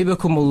 يُحْبِبُكُمُ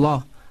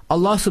اللَّهِ.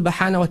 Allah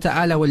subhanahu wa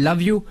ta'ala will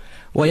love you,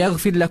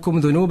 وَيَغْفِرْ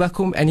لَكُمْ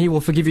ذُنُوبَكُمْ, and He will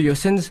forgive you your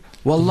sins.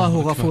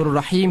 وَاللَّهُ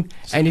غَفُورٌ رَحِيمٌ.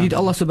 And indeed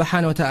Allah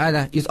subhanahu wa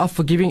ta'ala is oft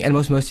forgiving and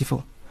most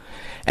merciful.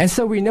 And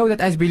so we know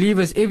that as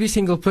believers, every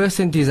single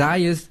person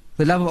desires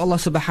the love of Allah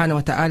subhanahu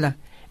wa ta'ala,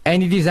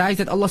 and he desires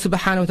that Allah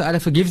subhanahu wa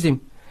ta'ala forgives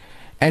him.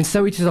 And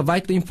so it is of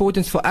vital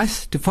importance for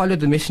us to follow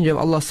the Messenger of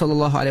Allah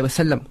sallallahu alayhi wa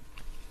sallam.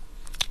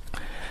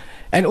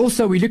 And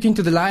also we look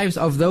into the lives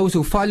of those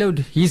who followed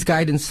his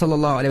guidance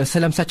sallallahu alayhi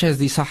wa sallam, such as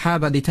the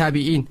Sahaba, the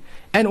Tabi'een,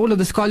 and all of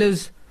the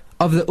scholars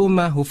of the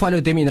Ummah who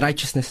followed them in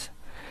righteousness.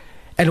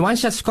 And one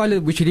such scholar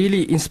which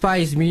really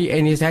inspires me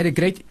and has had a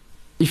great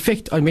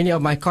effect on many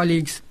of my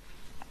colleagues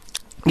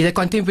is a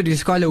contemporary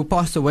scholar who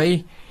passed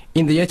away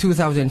in the year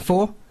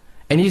 2004,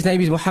 and his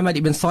name is Muhammad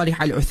ibn Salih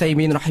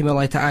al-Uthaymin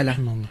rahimahullah ta'ala.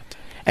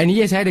 And he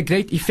has had a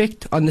great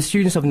effect on the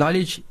students of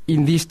knowledge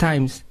in these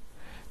times,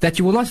 that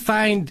you will not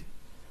find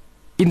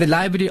in the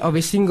library of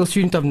a single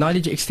student of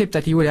knowledge except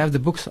that he would have the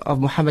books of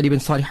Muhammad ibn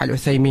Salih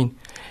al-Uthaymin.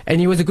 And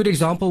he was a good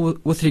example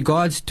with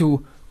regards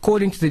to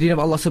calling to the deen of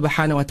Allah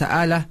subhanahu wa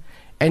ta'ala.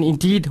 And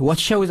indeed what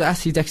shows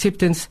us his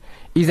acceptance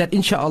is that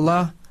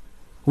inshaAllah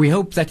we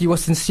hope that he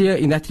was sincere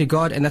in that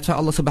regard, and that's why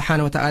Allah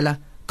subhanahu wa ta'ala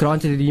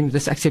granted him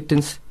this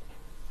acceptance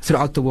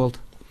throughout the world.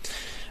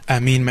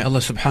 Ameen. May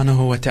Allah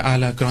subhanahu wa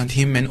ta'ala grant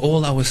him and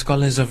all our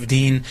scholars of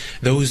deen,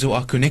 those who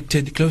are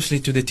connected closely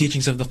to the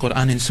teachings of the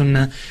Quran and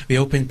Sunnah. We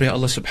hope and pray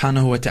Allah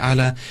subhanahu wa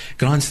ta'ala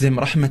grants them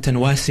rahmatan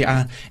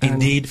wasi'ah,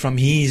 indeed from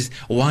His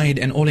wide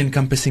and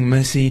all-encompassing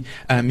mercy.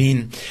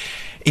 Ameen.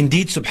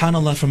 Indeed,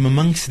 subhanAllah, from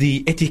amongst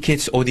the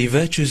etiquettes or the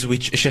virtues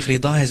which Shaykh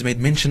Rida has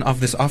made mention of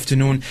this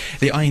afternoon,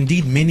 there are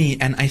indeed many,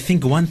 and I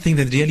think one thing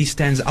that really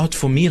stands out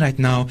for me right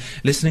now,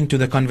 listening to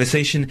the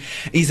conversation,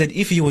 is that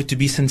if you were to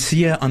be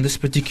sincere on this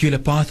particular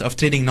path of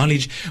treading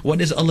knowledge, what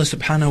does Allah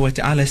subhanahu wa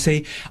ta'ala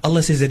say?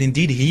 Allah says that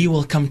indeed He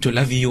will come to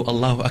love you.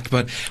 Allahu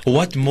Akbar.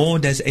 What more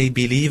does a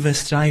believer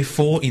strive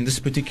for in this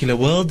particular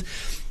world?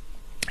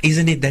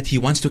 Isn't it that he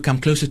wants to come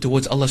closer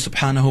towards Allah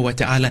subhanahu wa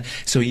ta'ala?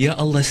 So here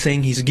Allah is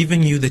saying He's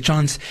giving you the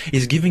chance,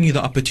 He's giving you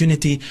the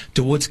opportunity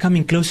towards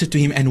coming closer to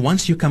Him. And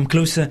once you come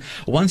closer,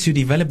 once you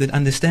develop that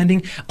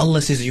understanding,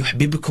 Allah says,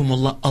 يُحْبِبُكُمُ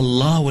Allah,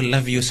 Allah will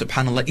love you,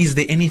 subhanAllah. Is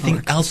there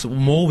anything else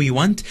more we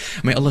want?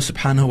 May Allah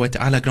subhanahu wa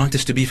ta'ala grant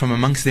us to be from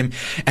amongst them.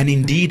 And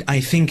indeed, I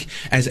think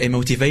as a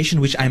motivation,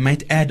 which I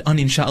might add on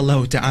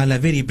inshaAllah ta'ala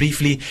very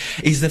briefly,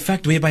 is the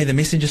fact whereby the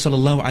Messenger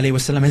sallallahu alayhi wa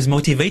sallam has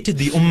motivated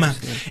the ummah,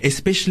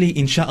 especially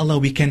inshaAllah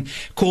we can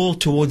call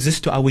towards this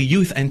to our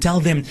youth and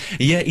tell them,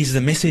 here is the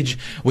message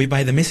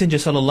whereby the Messenger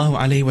sallallahu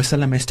alayhi wa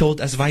sallam has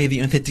told us via the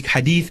authentic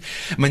hadith,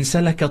 من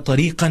سلك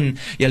طريقا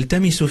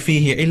يلتمس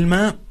فيه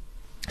علما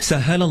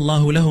سهل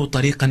الله له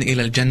طريقا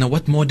إلى الجنة.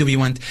 What more do we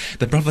want?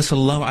 The Prophet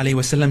sallallahu alaihi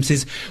wasallam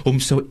says,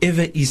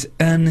 whomsoever is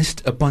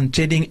earnest upon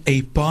treading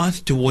a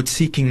path towards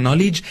seeking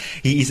knowledge,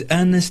 he is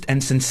earnest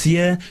and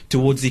sincere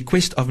towards the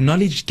quest of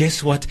knowledge.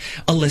 Guess what?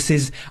 Allah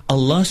says,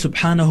 Allah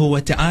subhanahu wa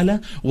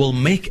ta'ala will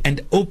make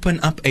and open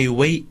up a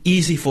way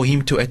easy for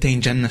him to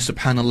attain Jannah,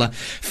 subhanallah.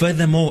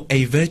 Furthermore,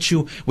 a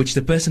virtue which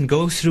the person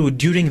goes through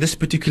during this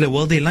particular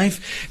worldly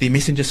life, the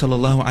Messenger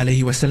sallallahu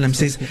alaihi wasallam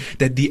says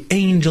that the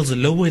angels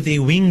lower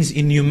their wings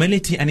in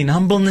humility and in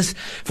humbleness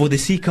for the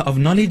seeker of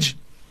knowledge.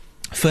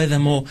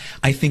 Furthermore,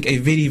 I think a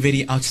very,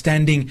 very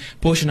outstanding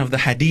portion of the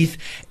hadith,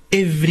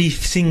 every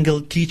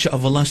single creature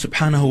of Allah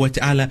subhanahu wa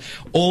ta'ala,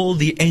 all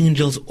the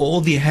angels, all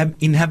the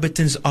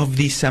inhabitants of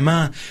the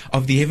sama,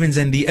 of the heavens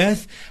and the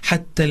earth,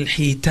 حَتَّى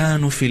الْحِيتَانُ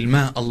فِي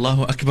الْمَاءِ,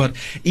 Allahu Akbar,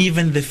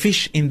 even the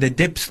fish in the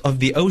depths of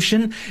the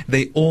ocean,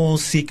 they all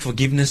seek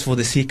forgiveness for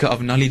the seeker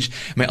of knowledge.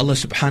 May Allah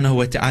subhanahu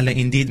wa ta'ala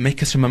indeed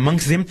make us from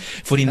amongst them.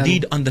 For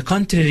indeed, on the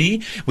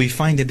contrary, we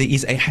find that there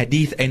is a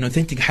hadith, an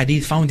authentic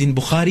hadith found in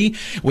Bukhari,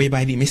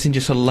 whereby the Messenger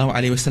sallallahu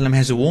alayhi wa sallam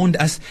has warned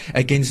us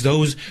against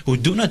those who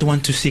do not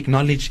want to seek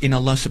knowledge in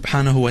Allah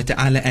subhanahu wa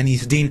ta'ala and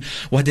His deen.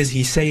 What does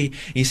He say?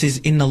 He says,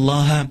 إِنَّ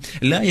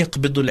اللَّهَ لَا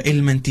يَقْبِضُ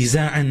الْعِلْمَ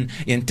انْتِزَاعًا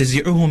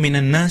يَنْتَزِعُهُ مِنَ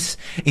النَّاسِ.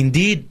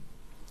 Indeed,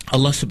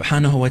 Allah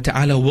subhanahu wa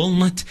ta'ala will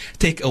not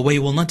take away,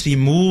 will not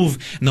remove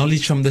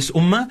knowledge from this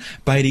ummah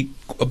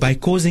by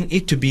causing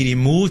it to be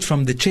removed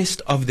from the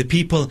chest of the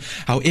people.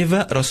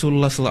 However,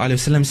 Rasulullah sallallahu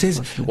alayhi wa sallam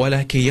says,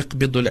 وَلَكِ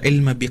يَقْبِضُ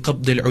الْعِلْمَ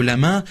بِقَبْضِ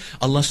الْعُلَمَاءِ.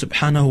 Allah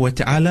subhanahu wa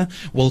ta'ala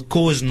will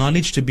cause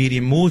knowledge to be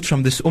removed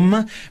from this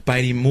ummah by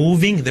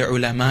removing the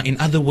ulama. In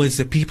other words,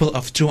 the people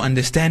of true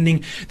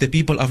understanding, the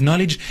people of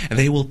knowledge,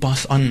 they will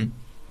pass on.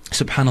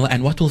 Subhanallah.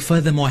 And what will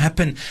furthermore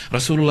happen?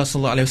 Rasulullah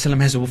sallallahu alayhi wa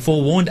sallam has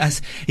forewarned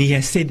us. He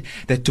has said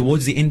that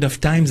towards the end of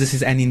times, this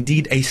is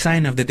indeed a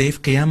sign of the day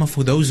of Qiyamah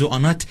for those who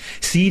are not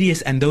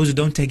serious and those who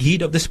don't take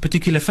heed of this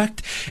particular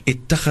fact.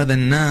 اتَّخَذَ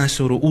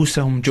النَّاسُ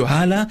رُؤُوسَهُمْ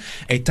جُهَالًا.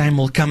 A time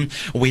will come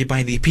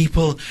whereby the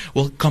people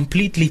will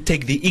completely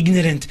take the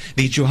ignorant,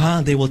 the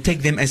juhal, they will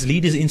take them as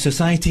leaders in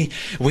society,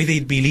 whether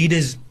it be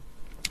leaders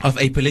of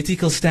a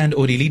political stand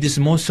or leaders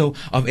more so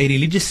of a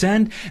religious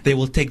stand. They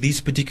will take these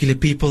particular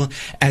people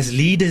as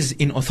leaders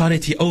in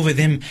authority over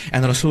them.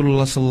 And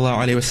Rasulullah sallallahu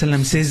alayhi wa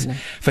sallam says,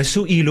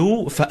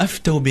 فَسُئِلُوا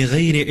فَأَفْتَوْا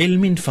بِغَيْرِ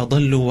عِلْمٍ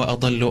فَضَلُّوا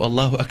وَأَضَلُّوا.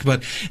 Allahu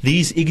Akbar.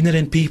 These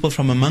ignorant people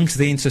from amongst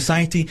them in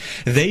society,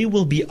 they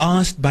will be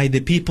asked by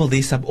the people,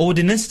 their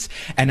subordinates,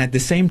 and at the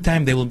same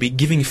time they will be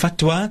giving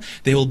fatwa,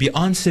 they will be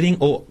answering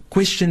or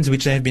questions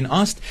which they have been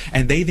asked,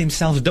 and they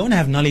themselves don't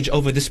have knowledge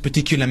over this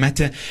particular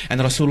matter.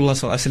 And Rasulullah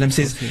sallallahu alayhi wa sallam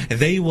says,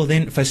 they will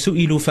then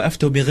فَسُئِلُوا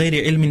فَأَفْتَوْا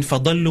بِغَيْرِ عِلْمٍ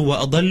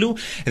فَضَلُّوا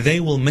وَأَضَلُّوا.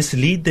 They will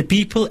mislead the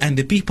people, and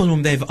the people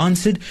whom they have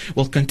answered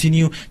will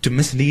continue to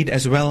mislead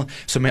as well.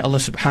 So may Allah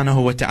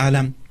subhanahu wa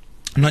ta'ala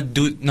not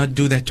do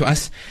that to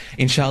us.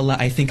 Inshallah,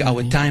 I think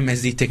our time,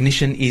 as the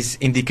technician is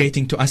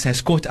indicating to us,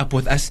 has caught up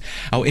with us.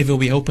 However,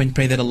 we hope and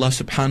pray that Allah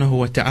subhanahu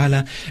wa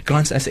ta'ala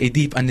grants us a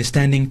deep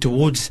understanding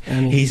towards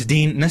His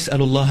deen.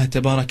 Nas'alullah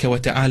tabaraka wa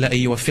ta'ala an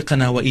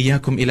yuwaffiqana wa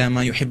iyyakum ila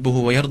ma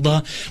yuhibbuhu wa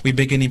yarda. We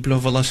beg and implore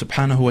of Allah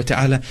subhanahu wa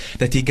ta'ala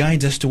that He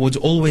guides us towards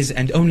always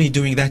and only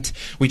doing that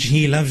which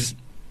He loves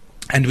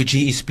and which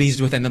He is pleased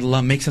with, and that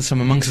Allah makes us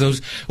from amongst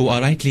those who are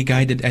rightly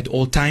guided at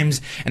all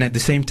times. And at the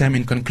same time,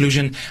 in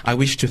conclusion, I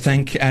wish to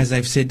thank, as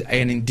I've said,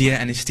 an dear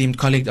and esteemed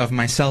colleague of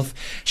myself,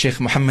 Sheikh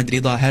Muhammad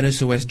Rida Harris,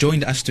 who has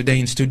joined us today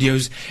in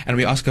studios, and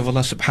we ask of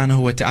Allah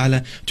subhanahu wa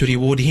ta'ala to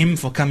reward him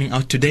for coming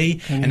out today.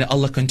 And that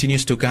Allah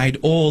continues to guide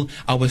all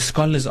our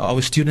scholars,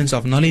 our students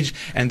of knowledge,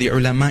 and the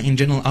ulama in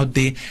general out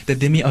there, that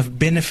they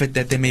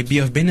may be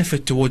of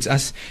benefit towards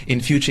us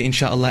in future,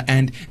 inshallah,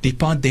 and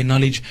depart their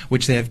knowledge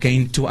which they have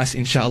gained to us,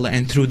 inshallah.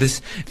 And through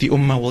this, the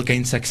ummah will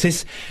gain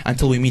success.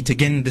 Until we meet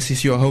again, this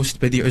is your host,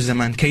 Badi'u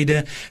Zaman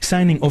Kader,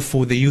 signing off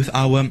for the Youth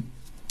Hour.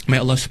 May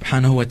Allah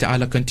subhanahu wa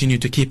ta'ala continue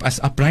to keep us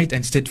upright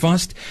and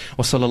steadfast.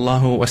 Wa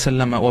sallallahu wa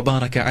sallama wa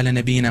baraka ala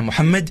nabiyyina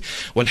Muhammad.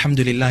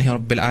 Walhamdulillahi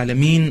rabbil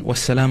alameen.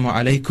 Wassalamu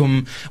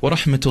alaikum wa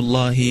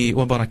rahmatullahi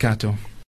wa barakatuh.